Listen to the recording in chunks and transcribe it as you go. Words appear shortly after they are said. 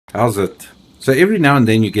How's it? So every now and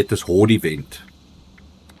then you get this horde event.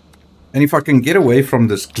 And if I can get away from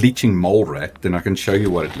this glitching mole rat, then I can show you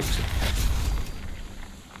what it looks like.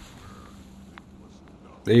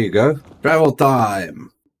 There you go. Travel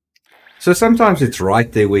time. So sometimes it's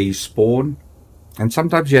right there where you spawn. And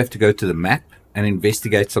sometimes you have to go to the map and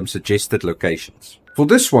investigate some suggested locations. For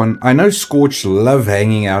this one, I know Scorched love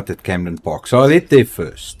hanging out at Camden Park, so I head there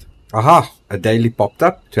first. Aha! A daily popped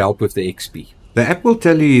up to help with the XP. The app will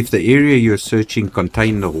tell you if the area you're searching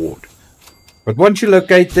contains the horde. But once you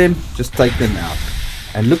locate them, just take them out.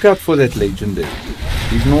 And look out for that legendary.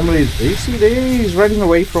 He's normally, you see there, he's running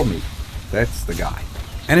away from me. That's the guy.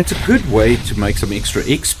 And it's a good way to make some extra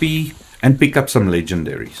XP and pick up some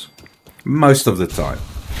legendaries. Most of the time.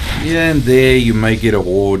 Here and there you may get a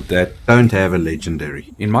horde that don't have a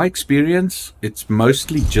legendary. In my experience, it's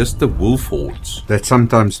mostly just the wolf hordes that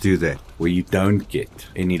sometimes do that, where you don't get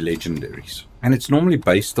any legendaries. And it's normally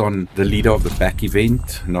based on the leader of the pack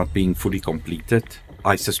event not being fully completed,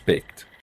 I suspect.